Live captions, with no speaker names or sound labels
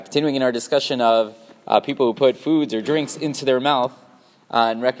Continuing in our discussion of people who put foods or drinks into their mouth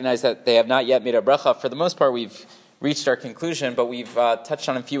and recognize that they have not yet made a bracha. For the most part, we've reached our conclusion, but we've touched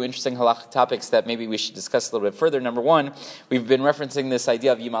on a few interesting halachic topics that maybe we should discuss a little bit further. Number one, we've been referencing this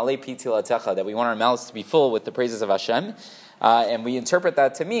idea of Yimalei Pi Tilatecha, that we want our mouths to be full with the praises of Hashem, and we interpret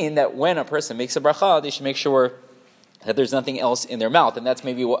that to mean that when a person makes a bracha, they should make sure that there's nothing else in their mouth. And that's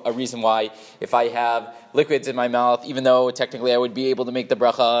maybe a reason why if I have liquids in my mouth, even though technically I would be able to make the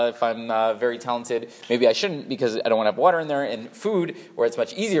bracha if I'm very talented, maybe I shouldn't because I don't want to have water in there, and food, where it's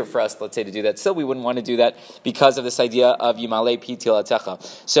much easier for us, let's say, to do that. Still, we wouldn't want to do that because of this idea of Yimalei Pi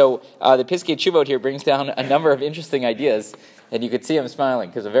Tilatecha. So the Piskei Teshuvot here brings down a number of interesting ideas. And you could see him smiling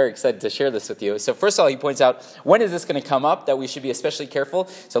because I'm very excited to share this with you. So first of all, he points out, when is this going to come up that we should be especially careful?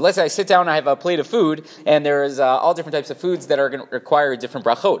 So let's say I sit down and I have a plate of food, and there's all different types of foods that are going to require different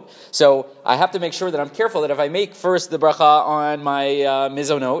brachot. So I have to make sure that I'm careful that if I make first the bracha on my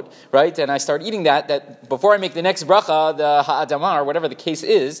mizonot, right, and I start eating that before I make the next bracha, the ha'adama, or whatever the case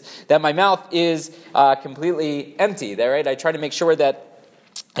is, that my mouth is completely empty. Right? I try to make sure that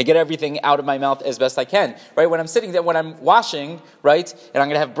I get everything out of my mouth as best I can, right? When I'm sitting there, when I'm washing, right, and I'm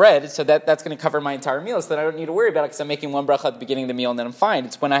going to have bread, so that's going to cover my entire meal, so that I don't need to worry about it because I'm making one bracha at the beginning of the meal and then I'm fine.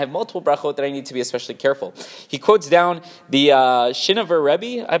 It's when I have multiple brachot that I need to be especially careful. He quotes down the Shinover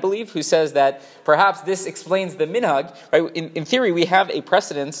Rebbe, I believe, who says that perhaps this explains the minhag, right? In theory, we have a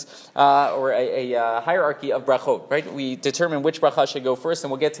precedence or a hierarchy of brachot, right? We determine which bracha should go first,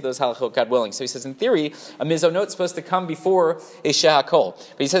 and we'll get to those halachot, God willing. So he says, in theory, a mizonot is supposed to come before a shehakol.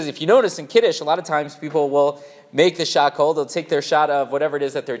 But he says, if you notice in Kiddush, a lot of times people will make the shakol, they'll take their shot of whatever it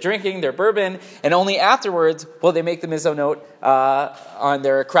is that they're drinking, their bourbon, and only afterwards will they make the mizonot on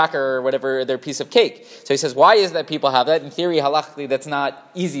their cracker or whatever, their piece of cake. So he says, why is that people have that? In theory, halachically, that's not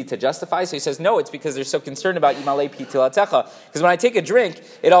easy to justify. So he says, no, it's because they're so concerned about Yimalei Pi Tilatecha. Because when I take a drink,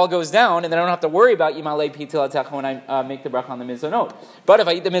 it all goes down, and then I don't have to worry about Yimalei Pi Tilatecha when I make the bracha on the mizonot. But if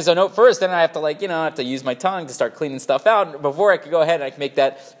I eat the mizonot first, then I have to I have to use my tongue to start cleaning stuff out before I could go ahead and I can make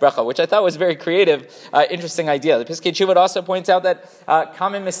that bracha, which I thought was very creative, interesting idea. The Piskei Teshuvot also points out that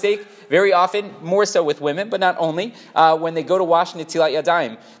common mistake, very often, more so with women, but not only, when they go to wash Netilat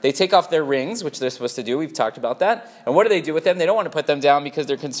Yadayim, they take off their rings, which they're supposed to do. We've talked about that. And what do they do with them? They don't want to put them down because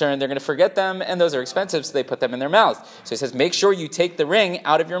they're concerned they're going to forget them, and those are expensive, so they put them in their mouth. So he says, make sure you take the ring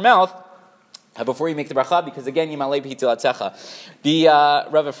out of your mouth before you make the bracha, because again, Yimalei Pi Tilatecha. The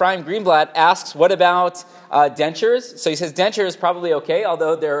Rav Ephraim Greenblatt asks, what about dentures? So he says dentures is probably okay,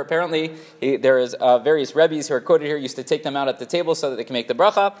 although there is various rebbes who are quoted here used to take them out at the table so that they can make the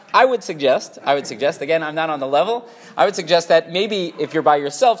bracha. I would suggest, again, I'm not on the level, I would suggest that maybe if you're by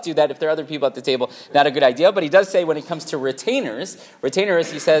yourself, do that. If there are other people at the table, not a good idea. But he does say when it comes to retainers,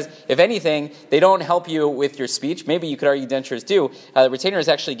 he says, if anything, they don't help you with your speech. Maybe you could argue dentures do. Retainers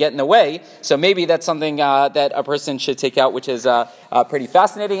actually get in the way, so maybe that's something that a person should take out, which is pretty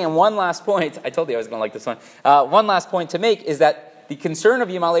fascinating. And one last point, I told you I was going to like this one. One last point to make is that the concern of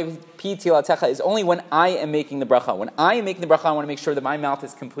Yimalei Pi Tilatecha is only when I am making the bracha. When I am making the bracha, I want to make sure that my mouth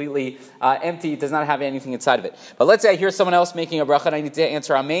is completely empty, it does not have anything inside of it. But let's say I hear someone else making a bracha and I need to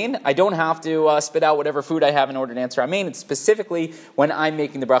answer Amen. I don't have to spit out whatever food I have in order to answer Amen. It's specifically when I'm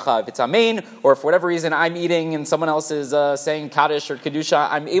making the bracha. If it's Amen, or if for whatever reason I'm eating and someone else is saying Kaddish or Kedusha,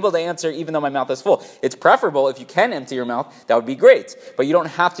 I'm able to answer even though my mouth is full. It's preferable if you can empty your mouth, that would be great. But you don't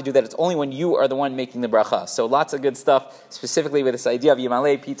have to do that. It's only when you are the one making the bracha. So lots of good stuff, specifically with this idea of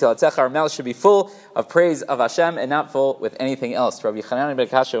Yimalei Pi Tilatecha. Our mouth should be full of praise of Hashem and not full with anything else. Rabbi Chanan ben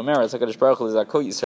Akashya Omer,